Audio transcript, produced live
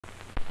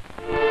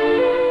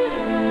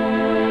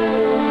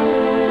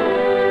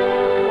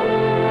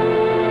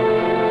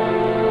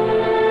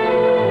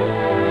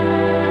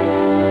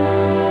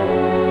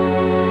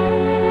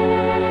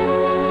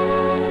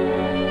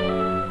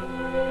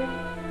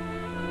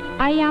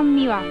I am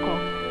Miwako.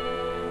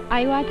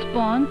 I was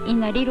born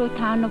in a little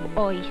town of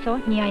Oiso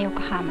near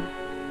Yokohama.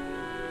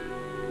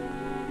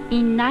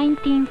 In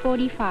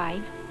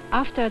 1945,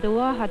 after the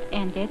war had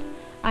ended,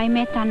 I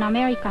met an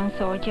American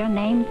soldier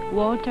named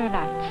Walter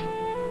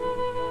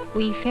Lutz.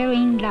 We fell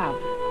in love.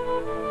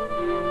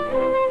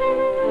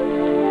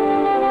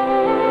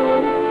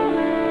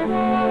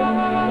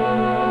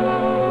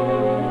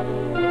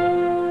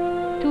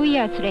 Two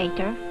years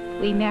later,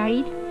 we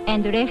married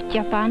and left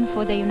Japan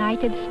for the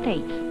United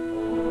States.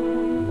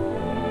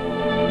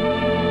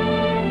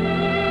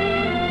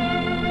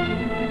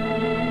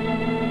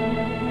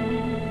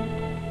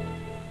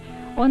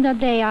 On the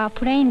day our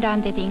plane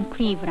landed in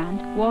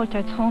Cleveland,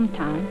 Walter's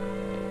hometown,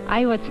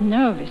 I was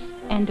nervous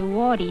and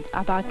worried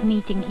about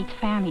meeting his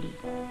family.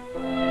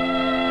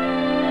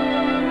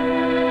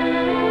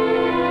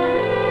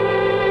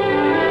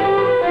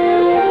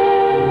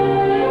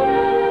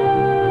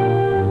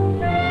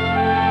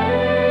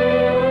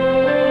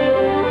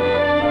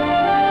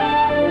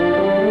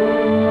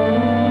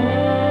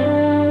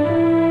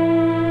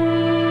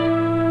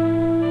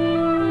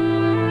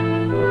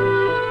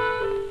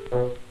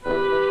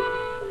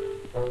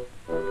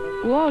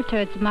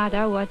 Walter's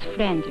mother was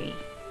friendly,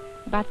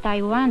 but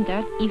I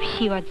wondered if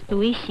she was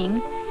wishing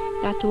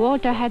that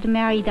Walter had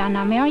married an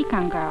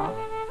American girl.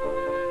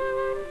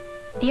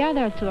 The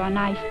others were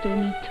nice to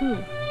me too.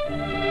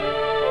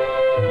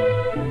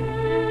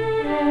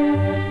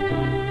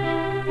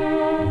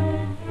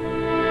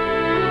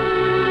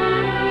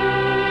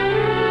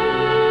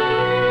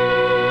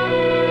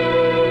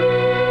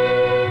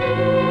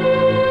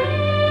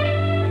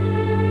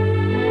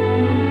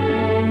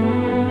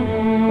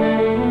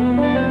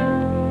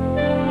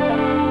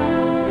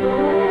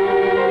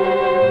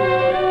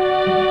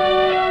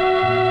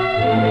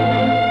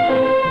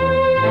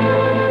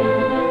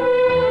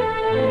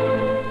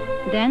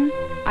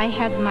 I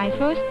had my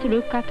first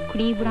look at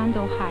Cleveland,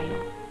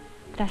 Ohio,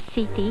 the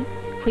city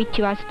which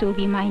was to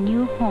be my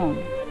new home.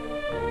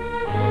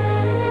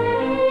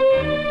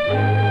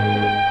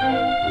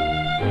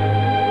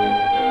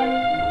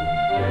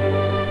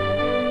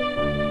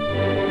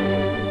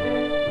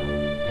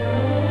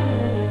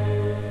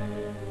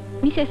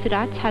 Mrs.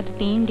 Lutz had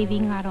been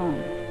living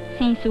alone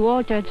since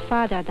Walter's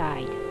father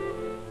died,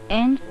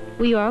 and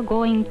we were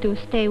going to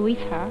stay with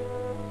her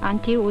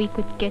until we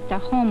could get a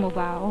home of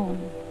our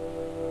own.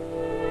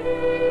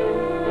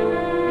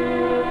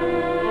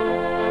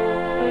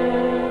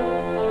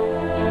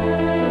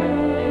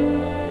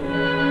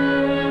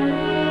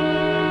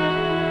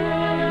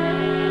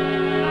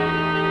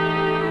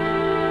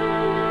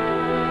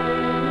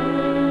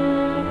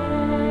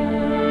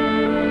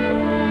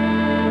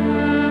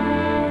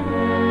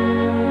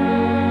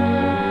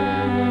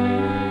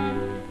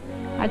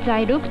 As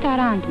I looked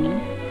around me,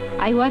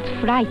 I was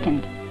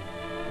frightened.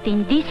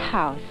 In this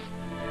house,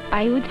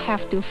 I would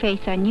have to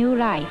face a new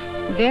life,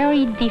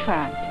 very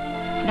different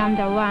from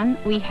the one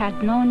we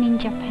had known in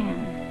Japan.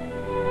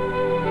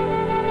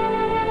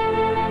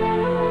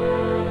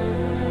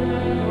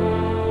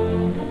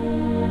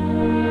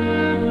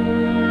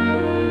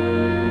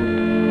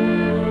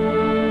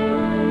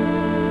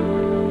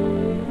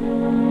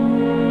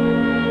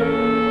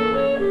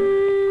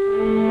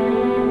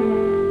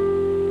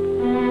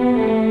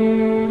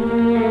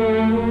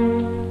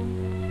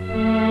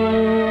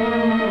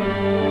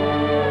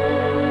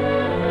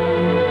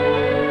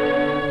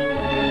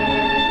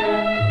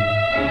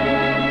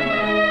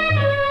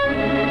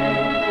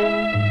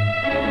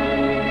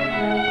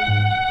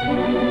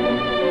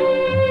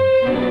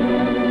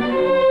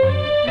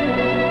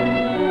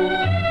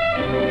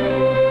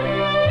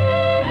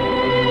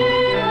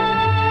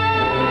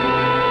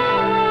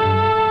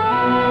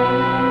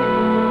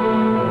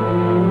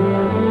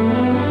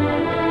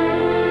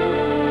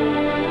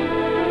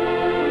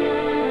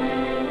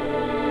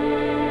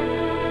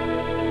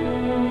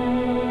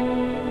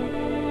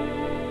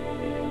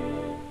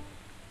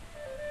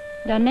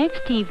 The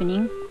next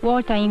evening,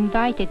 Walter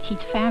invited his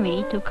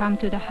family to come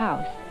to the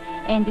house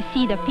and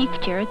see the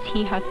pictures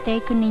he had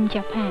taken in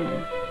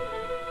Japan.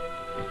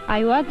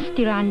 I was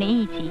still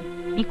uneasy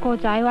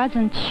because I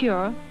wasn't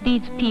sure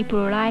these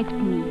people liked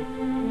me.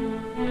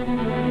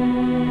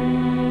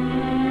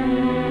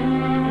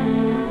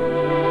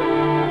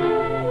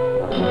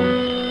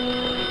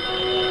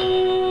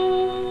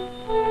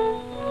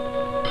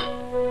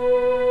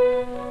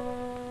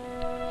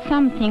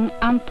 Something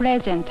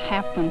unpleasant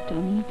happened to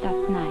me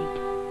that night.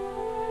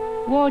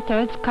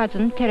 Walter's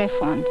cousin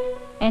telephoned,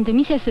 and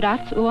Mrs.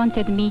 Lutz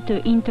wanted me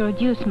to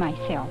introduce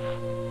myself.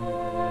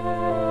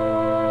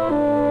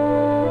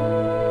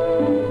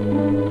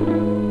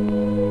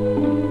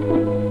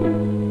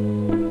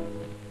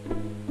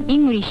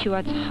 English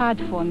was hard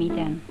for me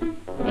then,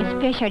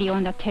 especially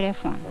on the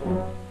telephone.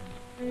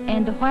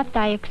 And what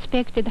I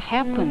expected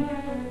happened.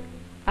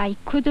 I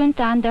couldn't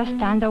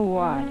understand a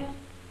word.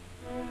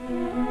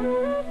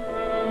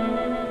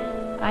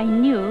 I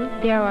knew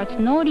there was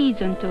no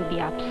reason to be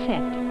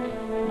upset,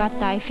 but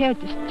I felt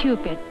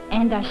stupid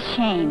and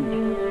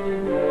ashamed.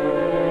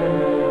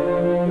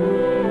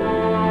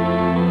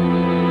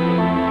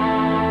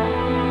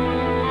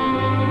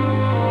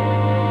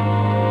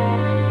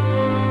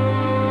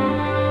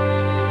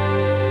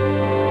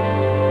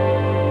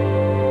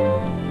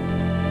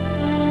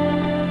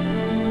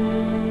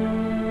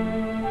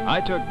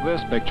 took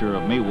this picture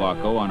of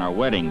Miwako on our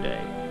wedding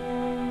day.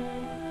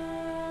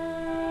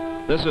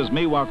 This is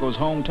Miwako's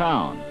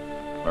hometown,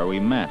 where we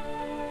met.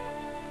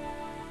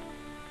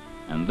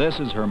 And this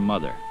is her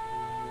mother.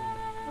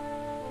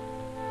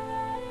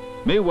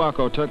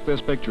 Miwako took this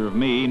picture of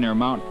me near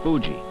Mount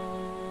Fuji.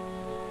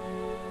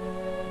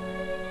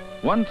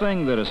 One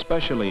thing that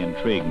especially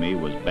intrigued me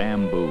was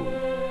bamboo.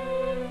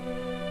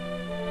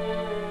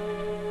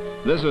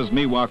 This is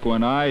Miwako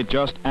and I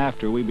just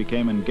after we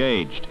became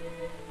engaged.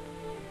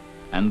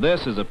 And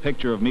this is a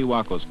picture of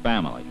Miwako's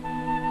family,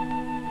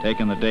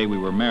 taken the day we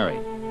were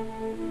married.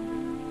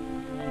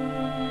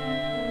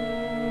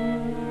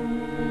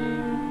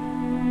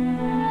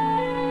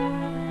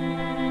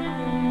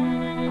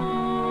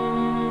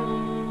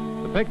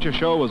 The picture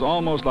show was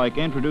almost like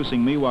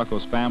introducing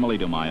Miwako's family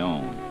to my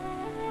own.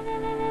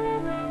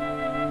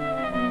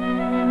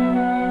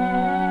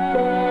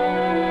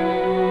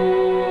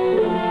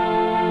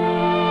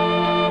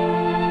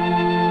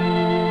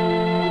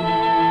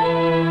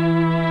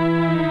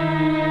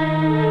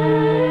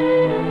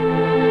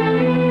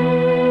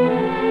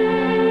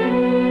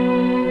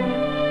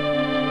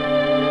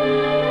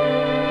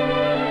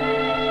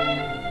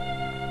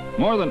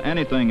 More than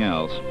anything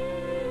else,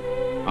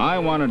 I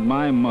wanted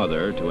my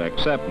mother to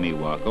accept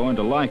Miwako and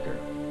to like her,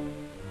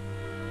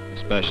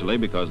 especially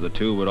because the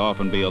two would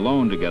often be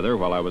alone together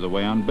while I was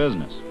away on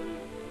business.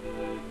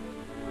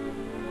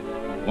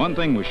 One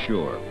thing was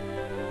sure,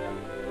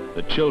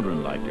 the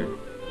children liked her.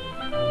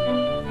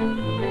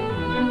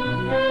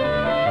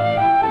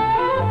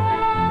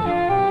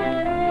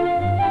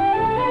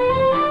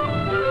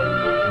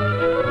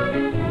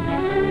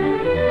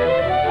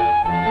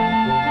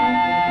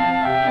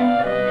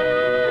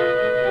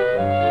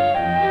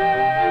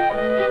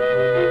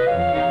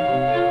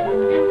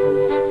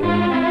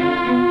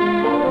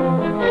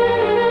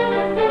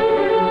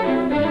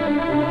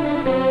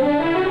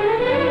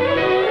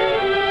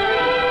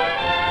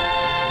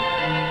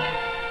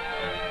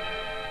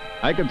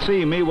 I could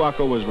see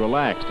Miwako was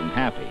relaxed and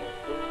happy.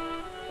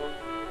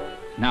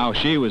 Now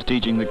she was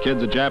teaching the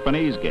kids a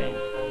Japanese game.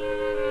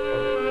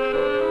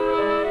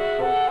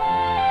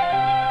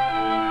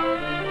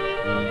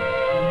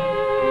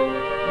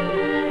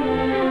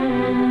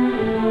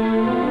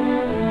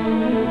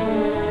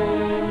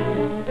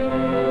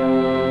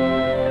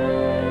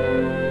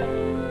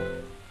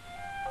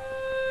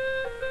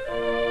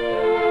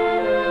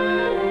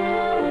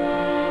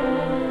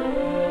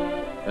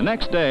 The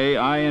next day,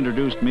 I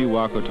introduced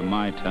Miwako to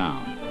my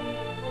town.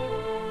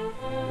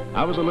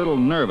 I was a little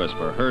nervous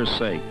for her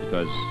sake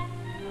because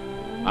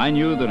I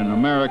knew that an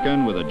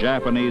American with a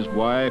Japanese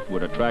wife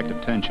would attract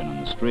attention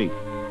on the street.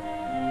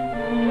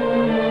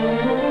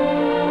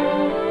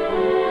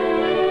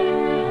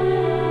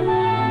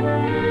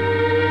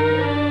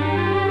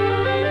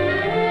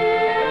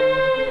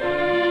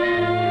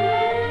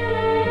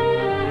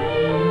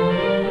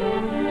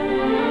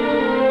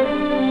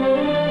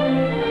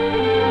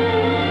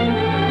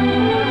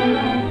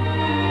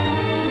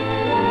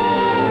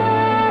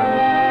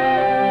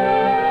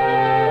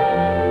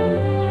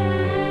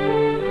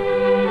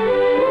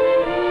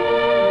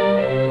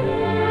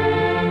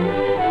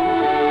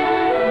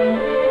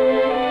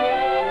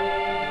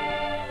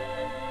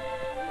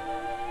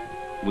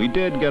 We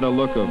did get a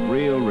look of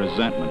real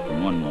resentment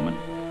from one woman.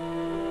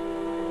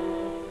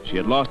 She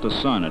had lost a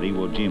son at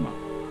Iwo Jima.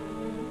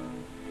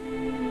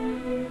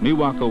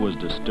 Miwako was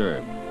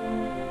disturbed,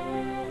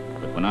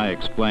 but when I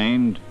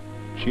explained,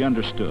 she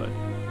understood.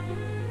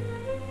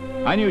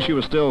 I knew she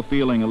was still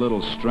feeling a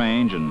little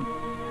strange, and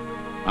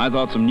I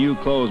thought some new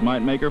clothes might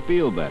make her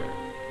feel better.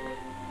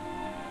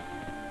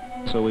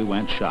 So we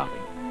went shopping.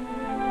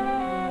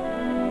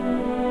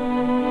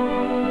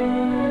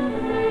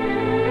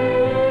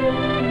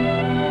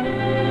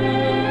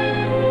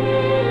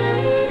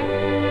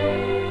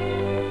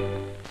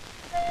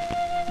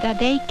 The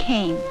day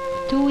came,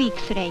 2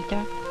 weeks later,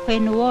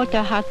 when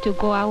Walter had to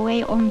go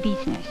away on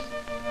business.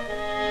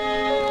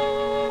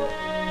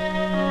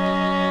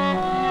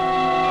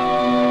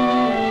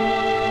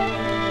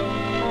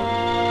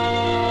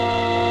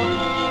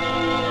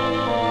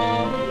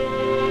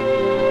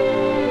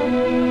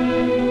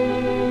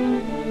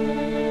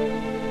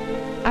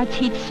 As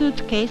his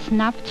suitcase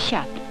snapped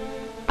shut,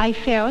 I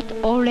felt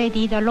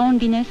already the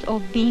loneliness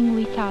of being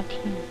without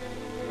him.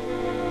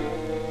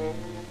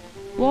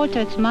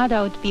 Walter's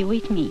mother would be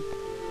with me,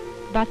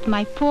 but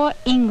my poor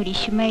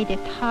English made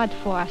it hard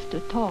for us to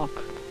talk.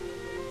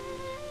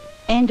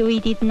 And we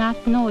did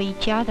not know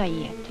each other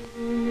yet.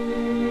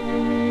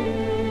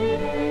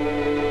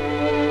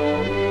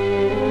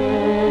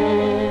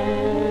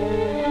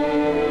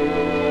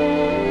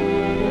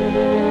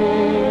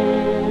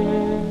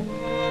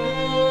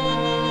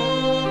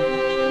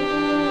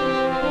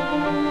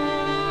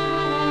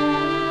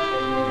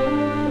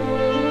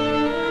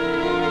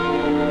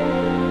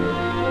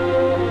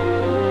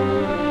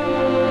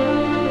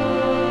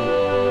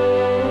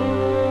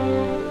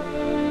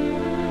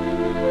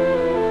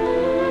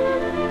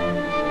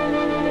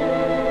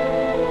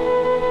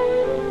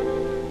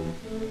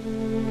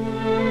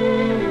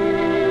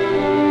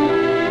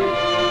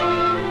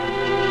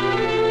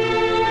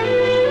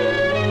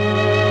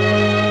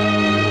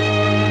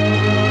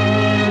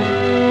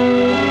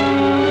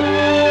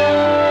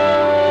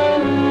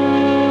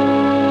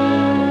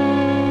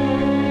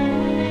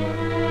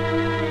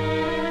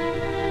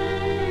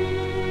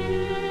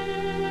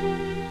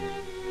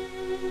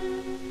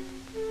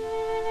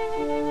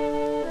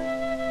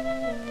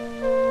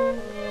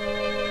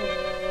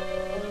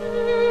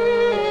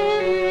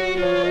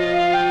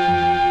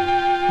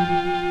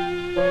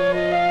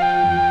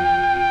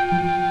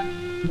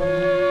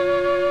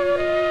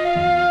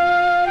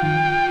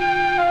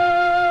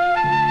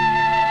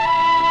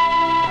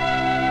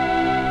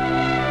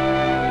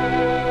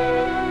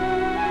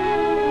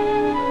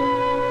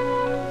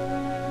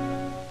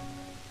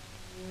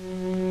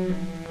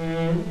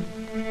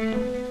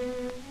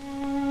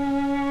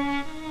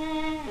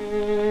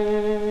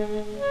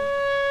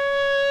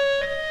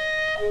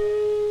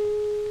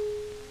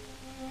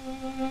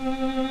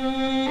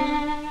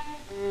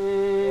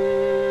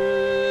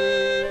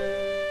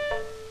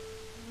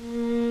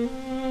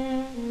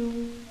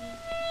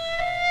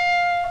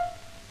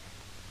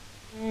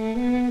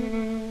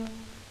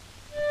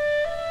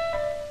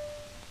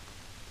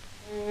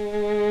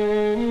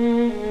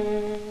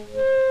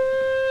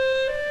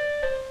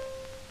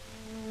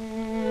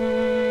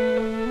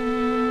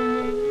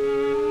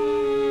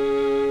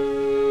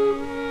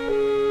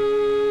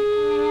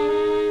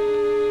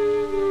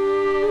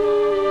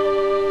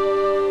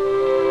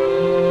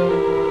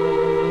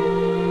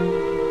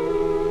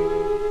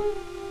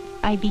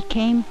 I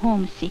became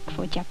homesick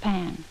for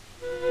Japan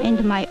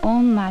and my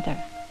own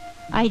mother.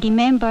 I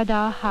remembered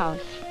our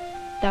house,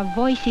 the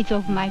voices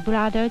of my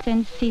brothers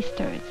and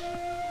sisters.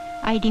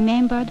 I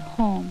remembered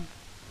home.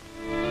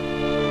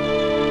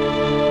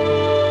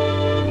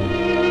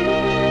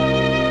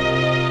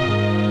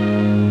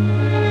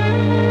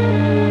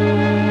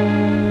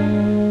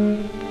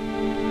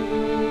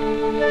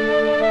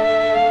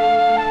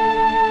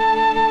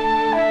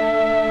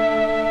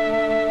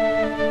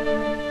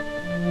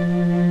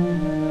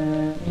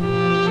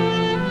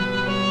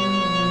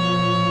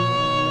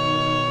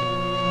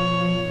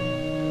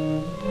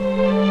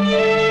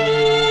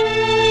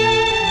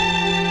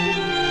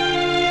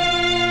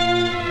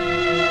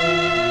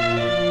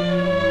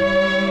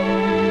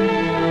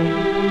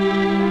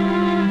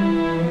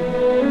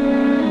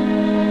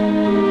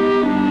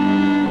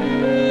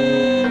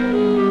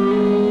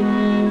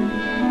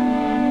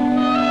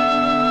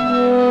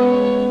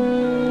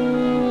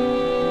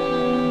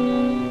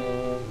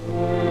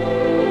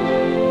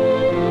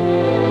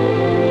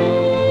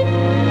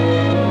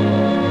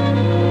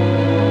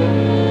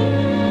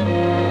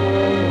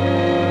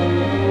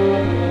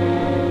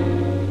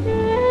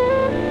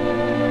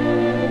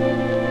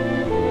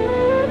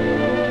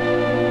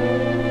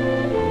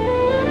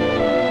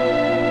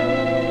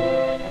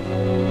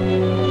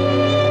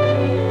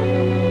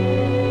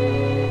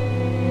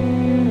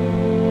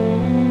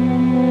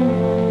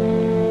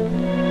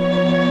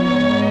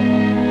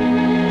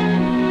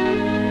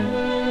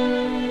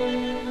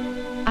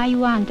 I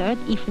wondered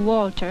if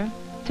Walter,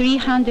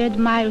 300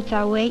 miles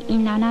away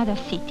in another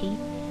city,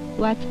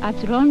 was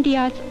as lonely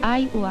as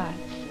I was.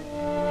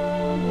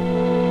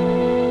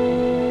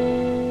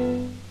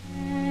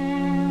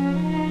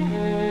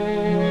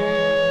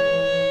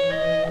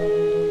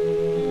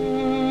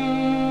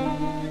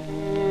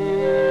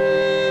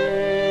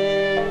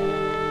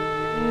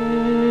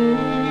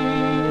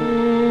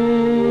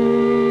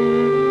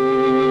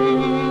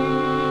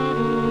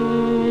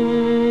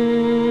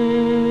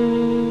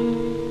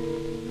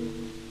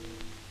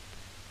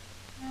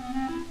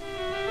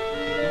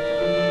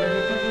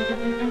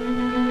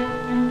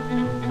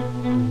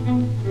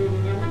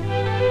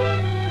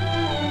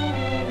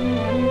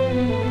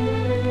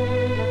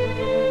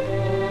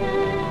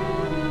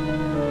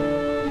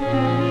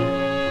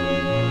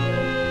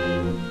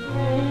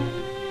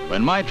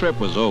 When my trip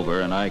was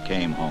over and I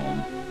came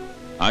home,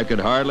 I could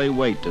hardly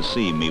wait to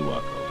see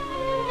Miwako.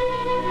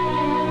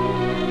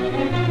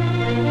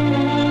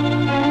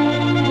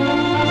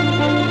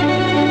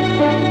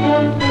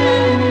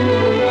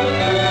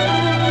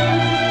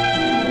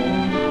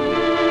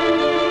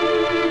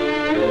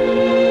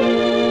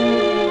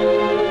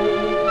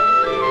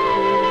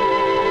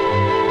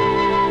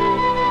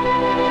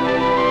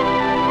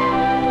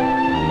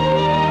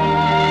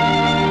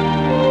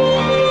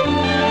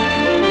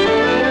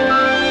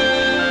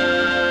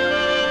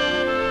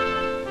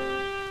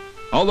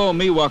 Although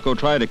Miwako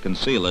tried to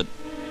conceal it,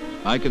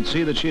 I could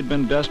see that she had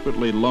been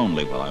desperately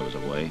lonely while I was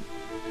away.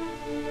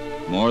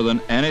 More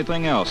than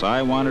anything else,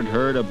 I wanted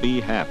her to be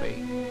happy.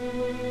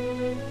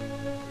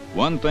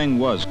 One thing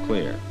was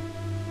clear.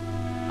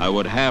 I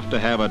would have to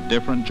have a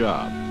different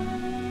job.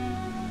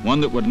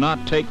 One that would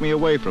not take me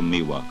away from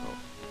Miwako.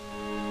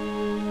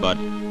 But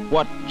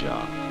what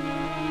job?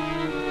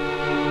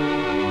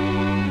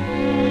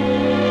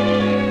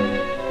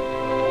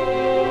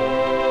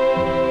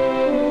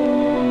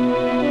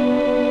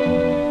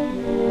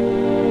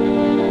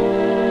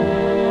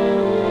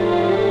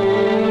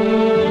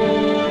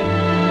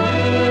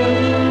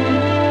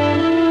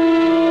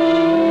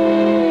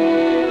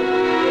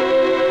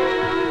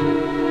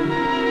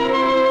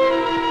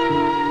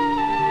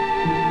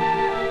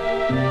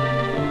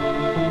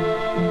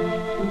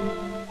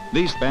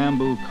 These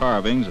bamboo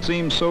carvings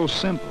seem so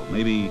simple.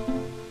 Maybe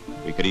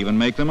we could even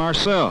make them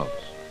ourselves.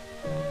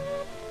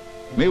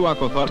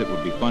 Miwako thought it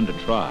would be fun to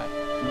try.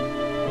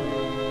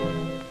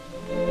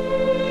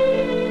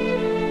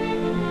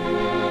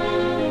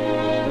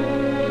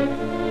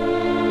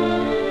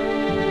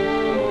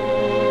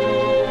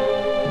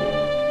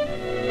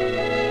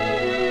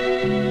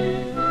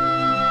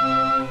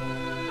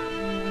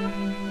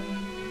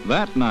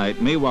 That night,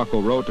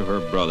 Miwako wrote to her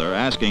brother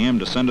asking him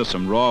to send us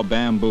some raw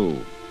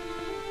bamboo.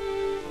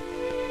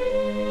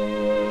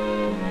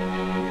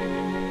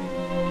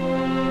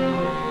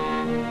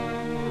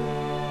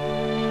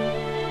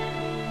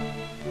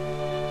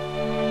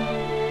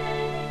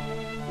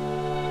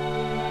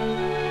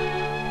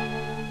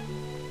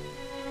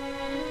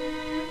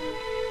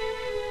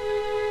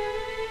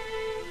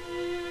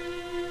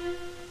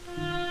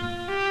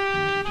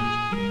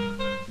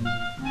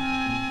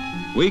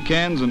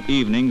 Weekends and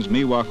evenings,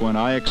 Miwako and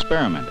I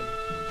experimented.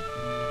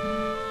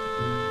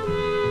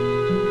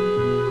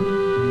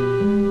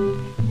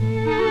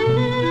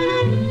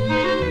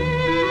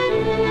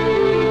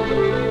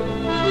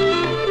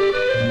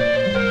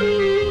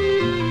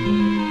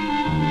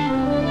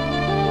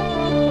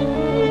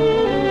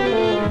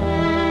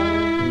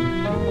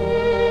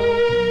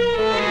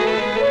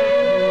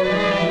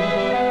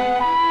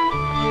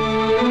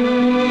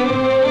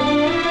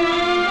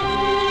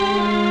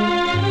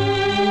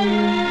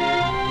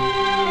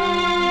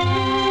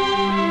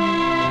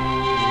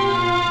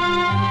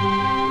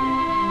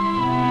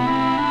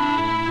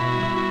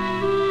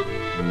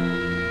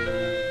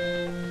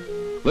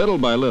 Little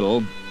by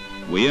little,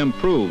 we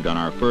improved on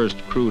our first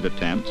crude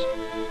attempts.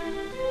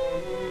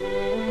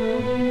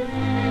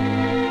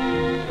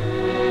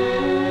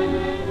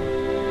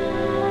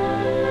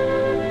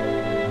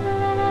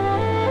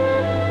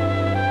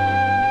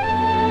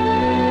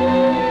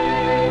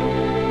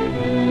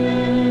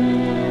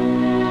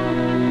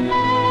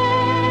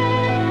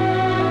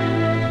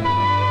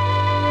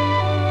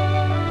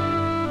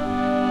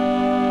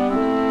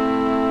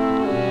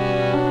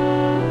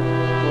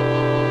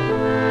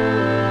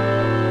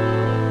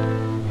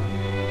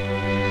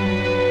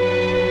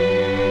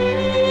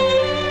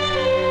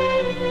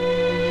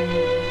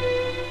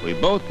 We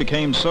both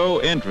became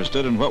so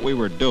interested in what we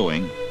were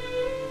doing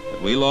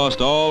that we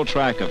lost all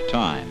track of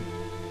time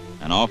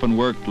and often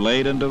worked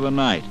late into the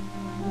night.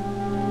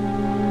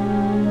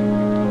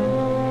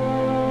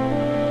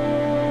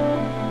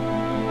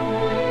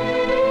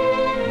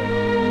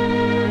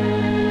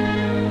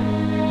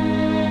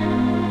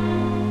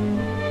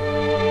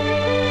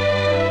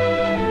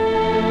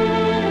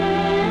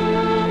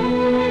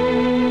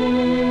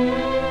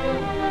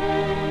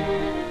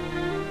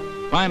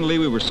 Finally,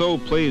 we were so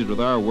pleased with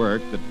our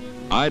work that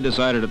I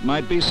decided it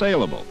might be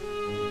saleable.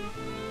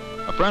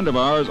 A friend of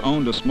ours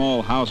owned a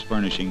small house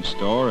furnishing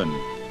store and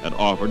had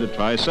offered to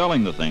try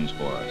selling the things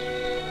for us.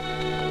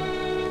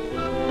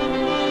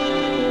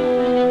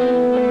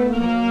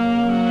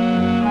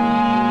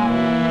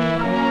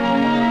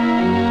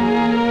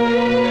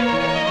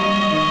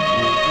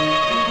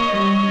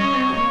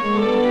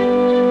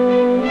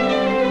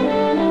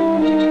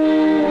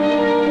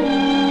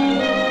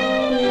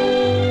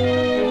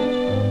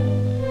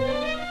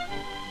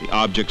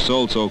 Objects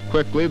sold so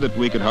quickly that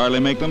we could hardly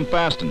make them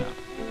fast enough.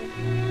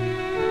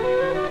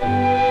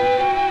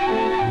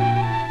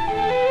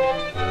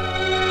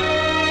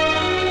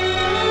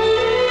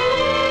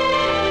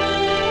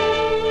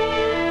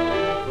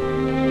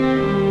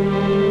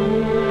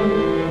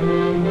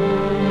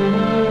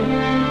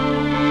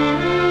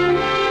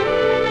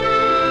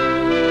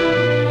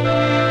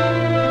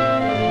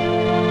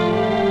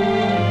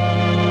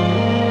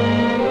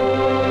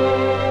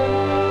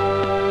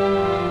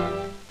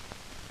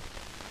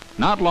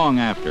 Not long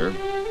after,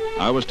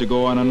 I was to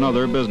go on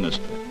another business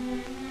trip.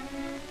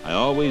 I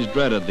always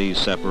dreaded these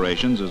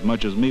separations as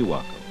much as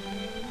Miwako.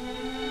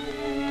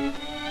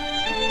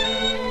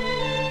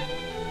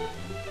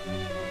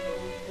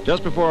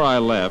 Just before I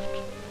left,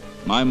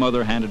 my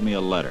mother handed me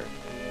a letter.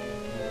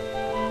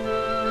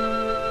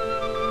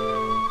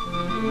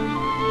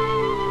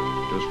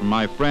 It was from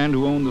my friend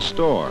who owned the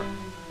store.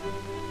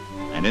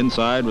 And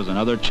inside was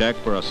another check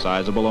for a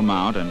sizable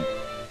amount and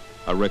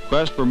a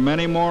request for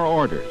many more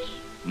orders.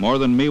 More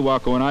than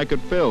Miwako and I could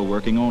fill,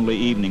 working only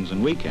evenings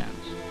and weekends.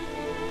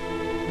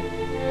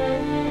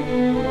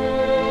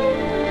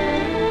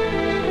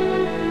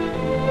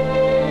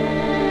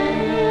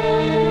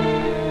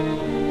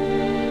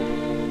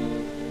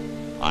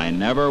 I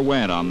never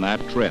went on that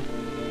trip.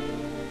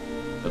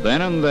 But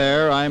then and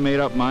there, I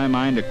made up my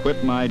mind to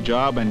quit my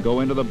job and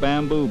go into the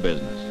bamboo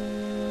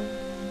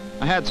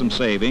business. I had some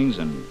savings,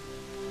 and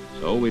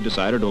so we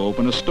decided to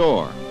open a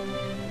store.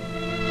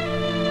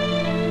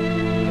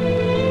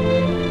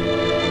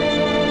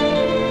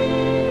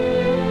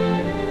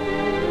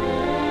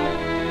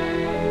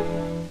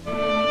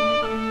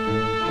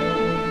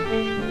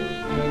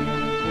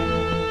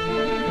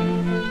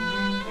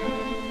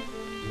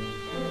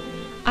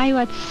 I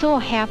was so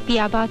happy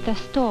about the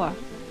store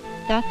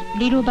that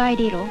little by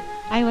little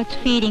I was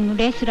feeling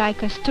less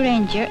like a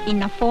stranger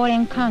in a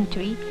foreign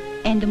country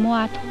and more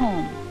at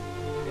home.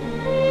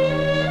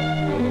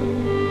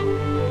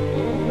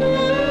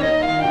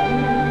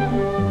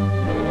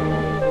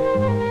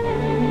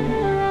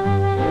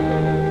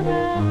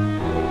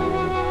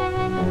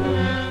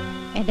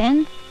 And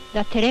then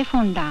the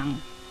telephone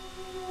rang.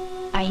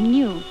 I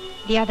knew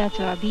the others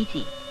were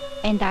busy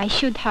and I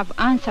should have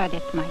answered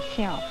it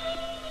myself.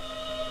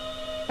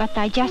 But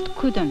I just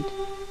couldn't.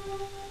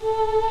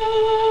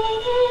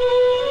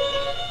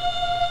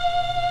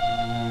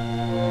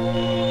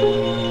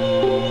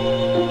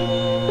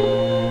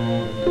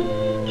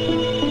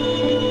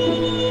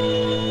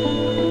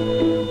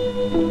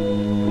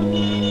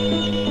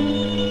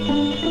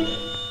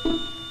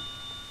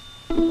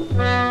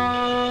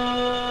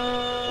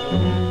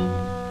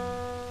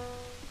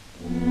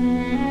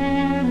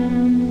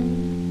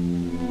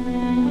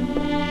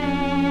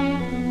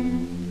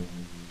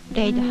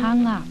 They'd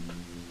hung up.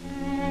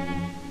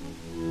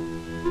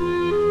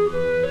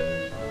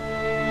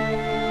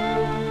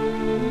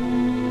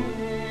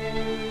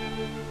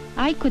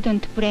 I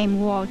couldn't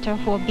blame Walter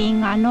for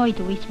being annoyed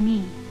with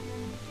me,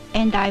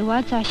 and I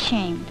was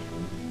ashamed.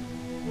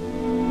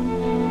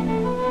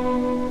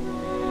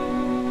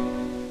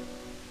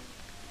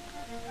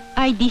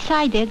 I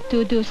decided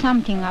to do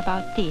something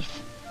about this,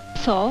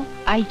 so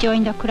I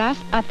joined a class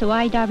at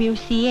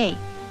YWCA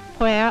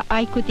where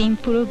I could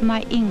improve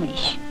my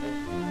English.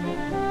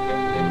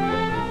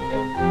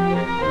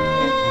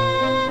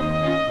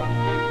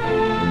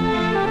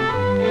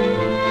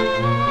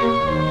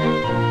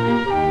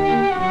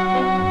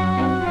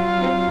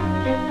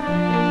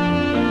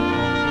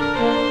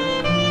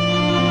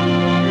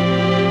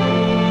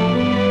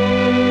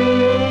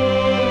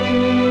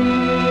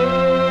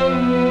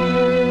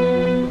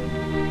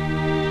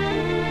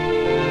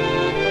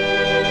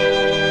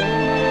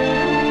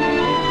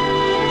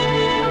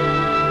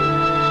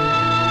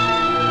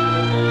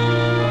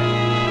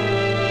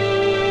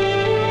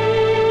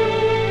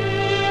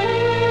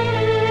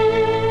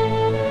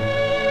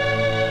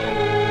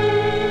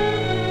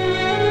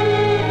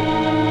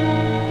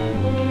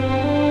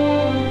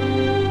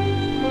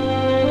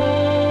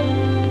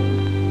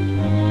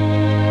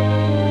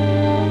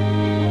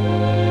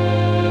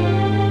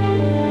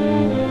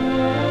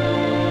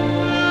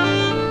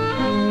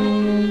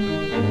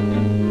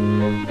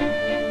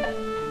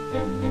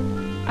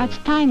 As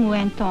time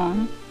went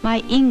on, my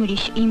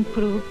English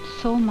improved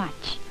so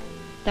much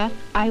that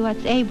I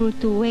was able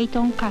to wait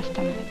on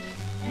customers.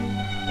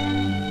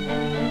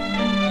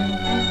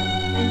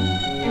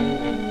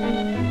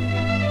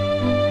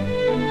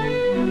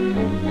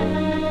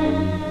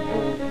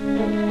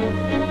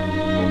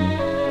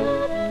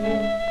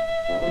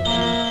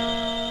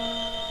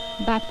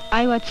 But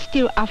I was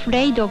still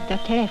afraid of the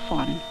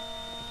telephone.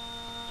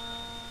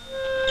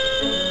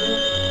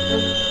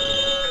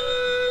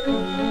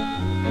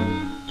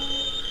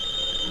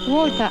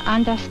 Walter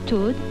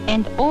understood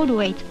and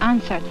always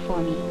answered for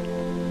me.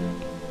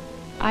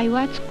 I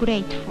was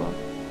grateful,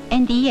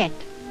 and yet,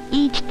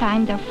 each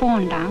time the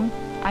phone rang,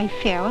 I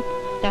felt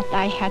that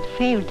I had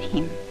failed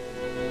him.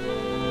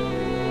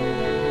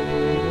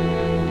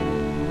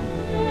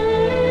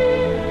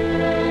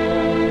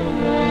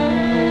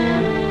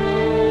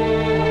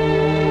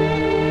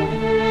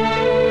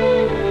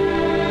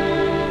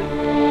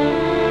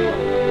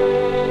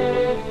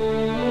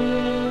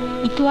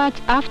 It was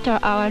after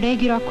our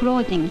regular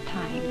closing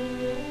time,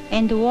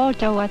 and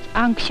Walter was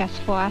anxious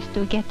for us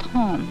to get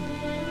home.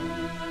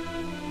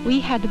 We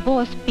had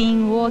both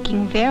been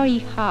working very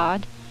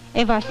hard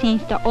ever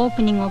since the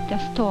opening of the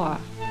store.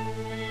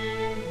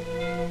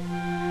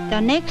 The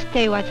next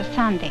day was a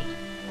Sunday,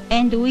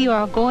 and we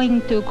were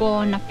going to go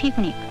on a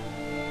picnic.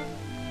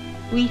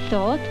 We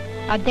thought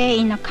a day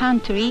in the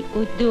country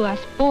would do us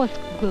both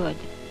good.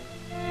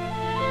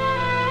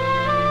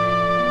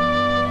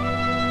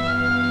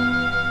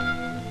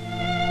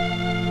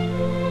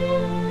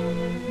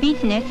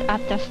 Business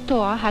at the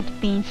store had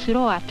been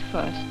slow at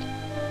first,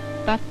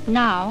 but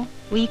now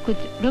we could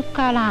look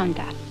around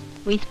us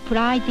with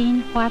pride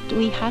in what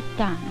we had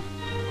done.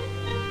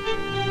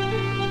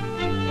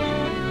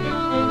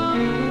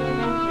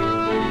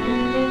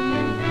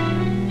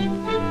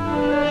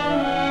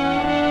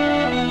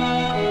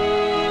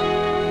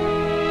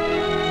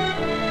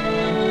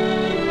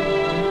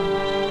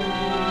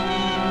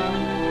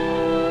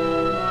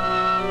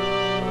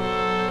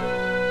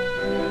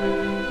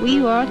 We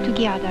were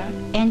together,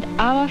 and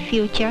our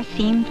future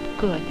seemed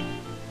good.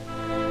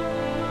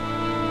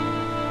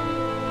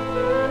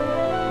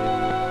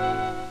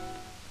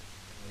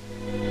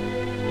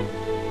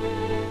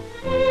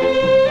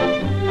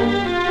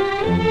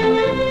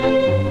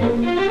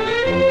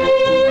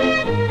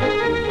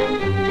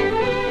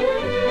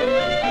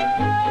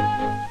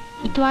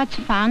 It was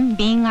fun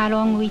being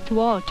along with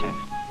Walter,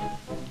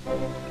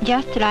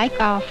 just like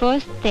our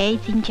first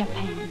days in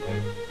Japan.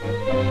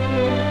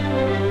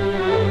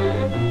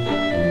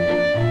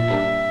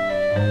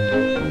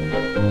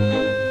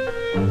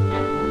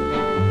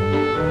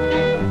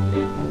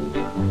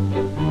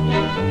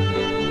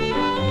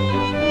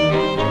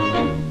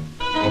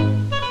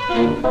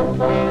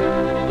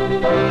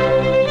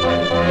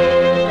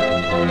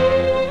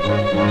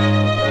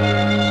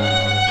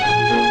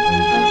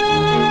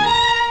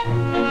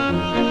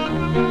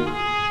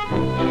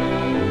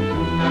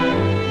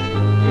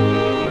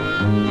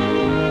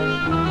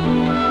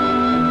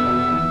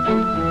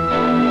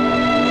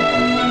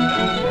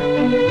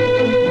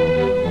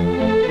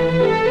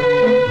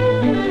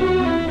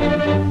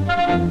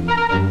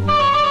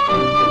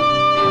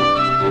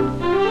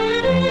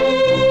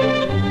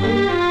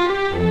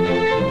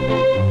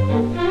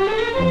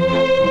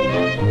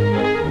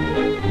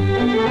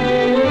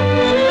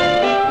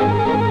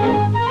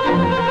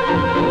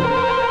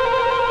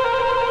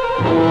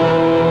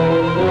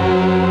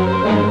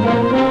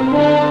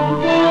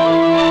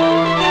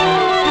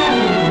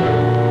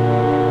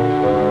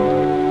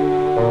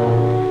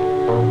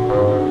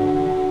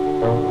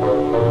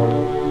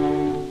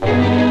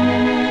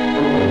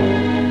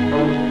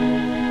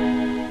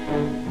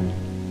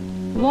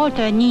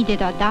 Walter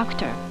needed a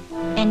doctor,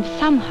 and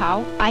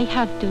somehow I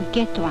had to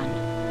get one.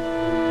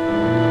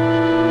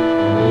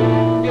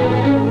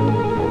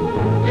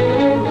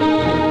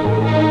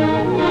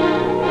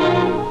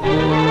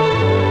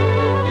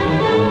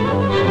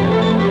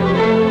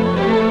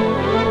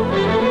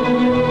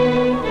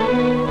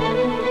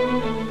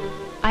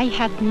 I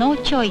had no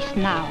choice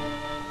now.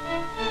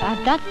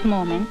 At that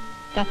moment,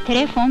 the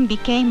telephone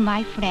became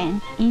my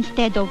friend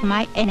instead of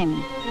my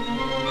enemy.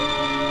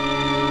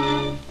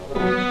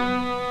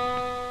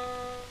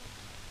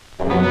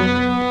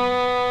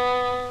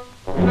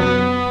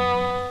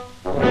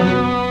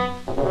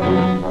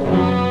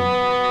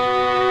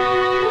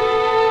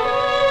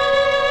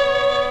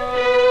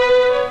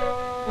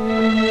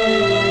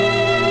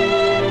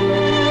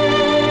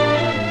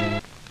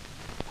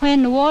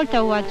 When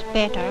Walter was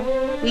better,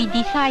 we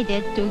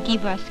decided to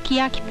give a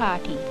sukiyaki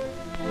party.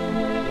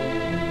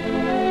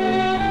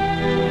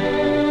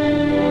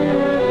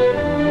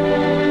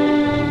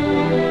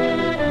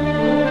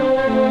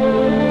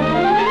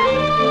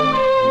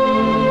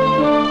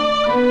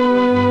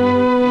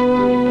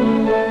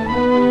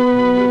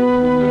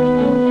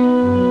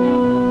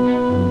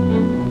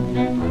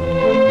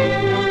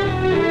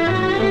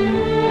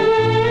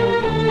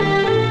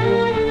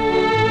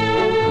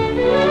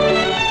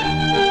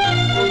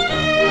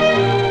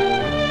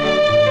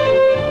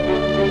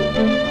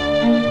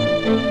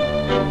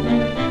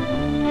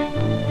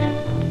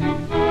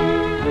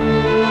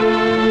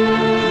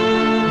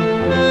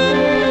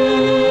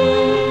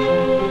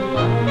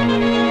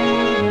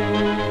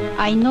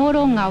 I no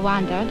longer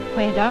wondered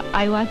whether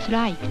I was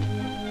liked.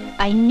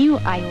 I knew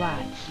I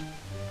was.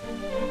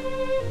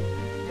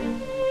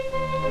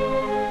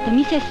 The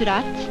Mrs.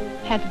 Ratz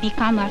had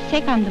become a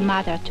second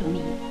mother to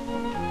me.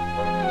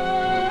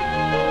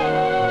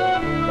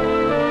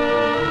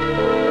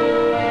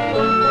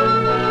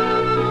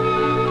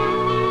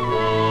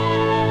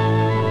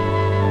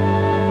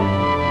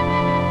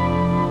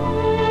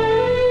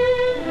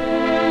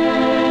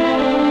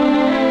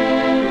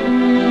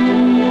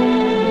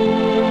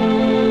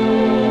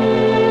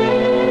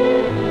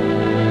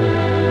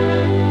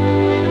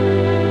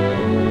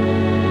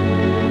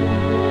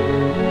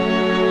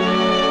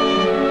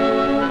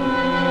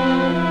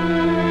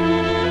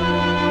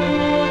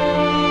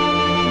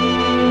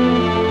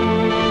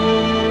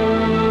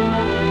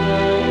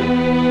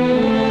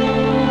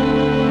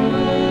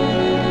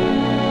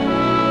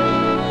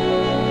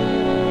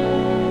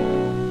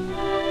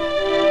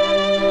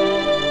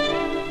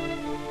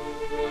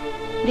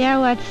 There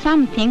was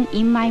something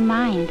in my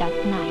mind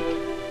that night,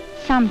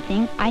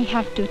 something I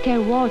have to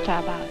tell Walter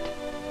about.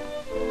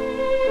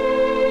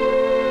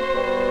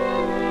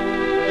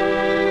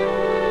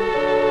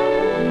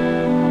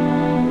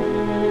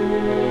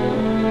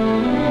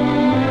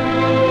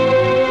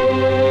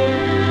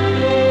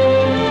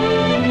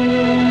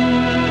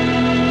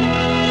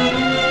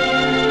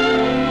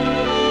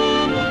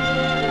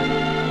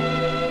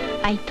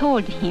 I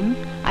told him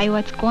I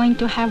was going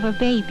to have a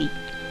baby.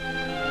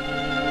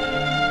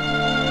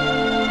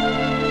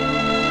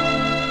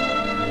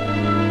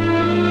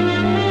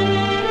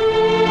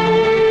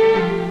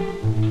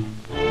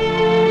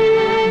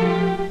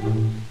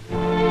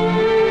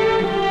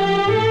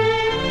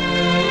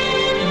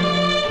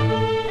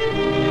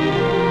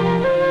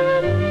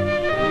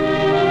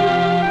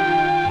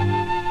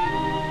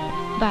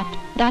 But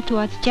that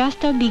was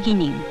just a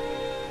beginning.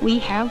 We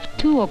have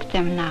 2 of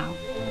them now,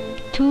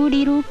 2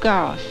 little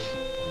girls.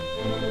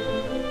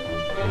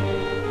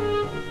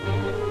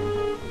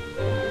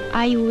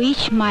 I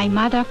wish my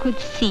mother could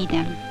see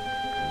them.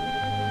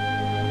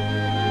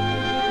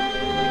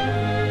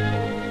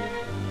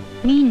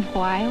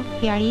 Meanwhile,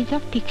 here is a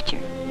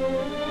picture.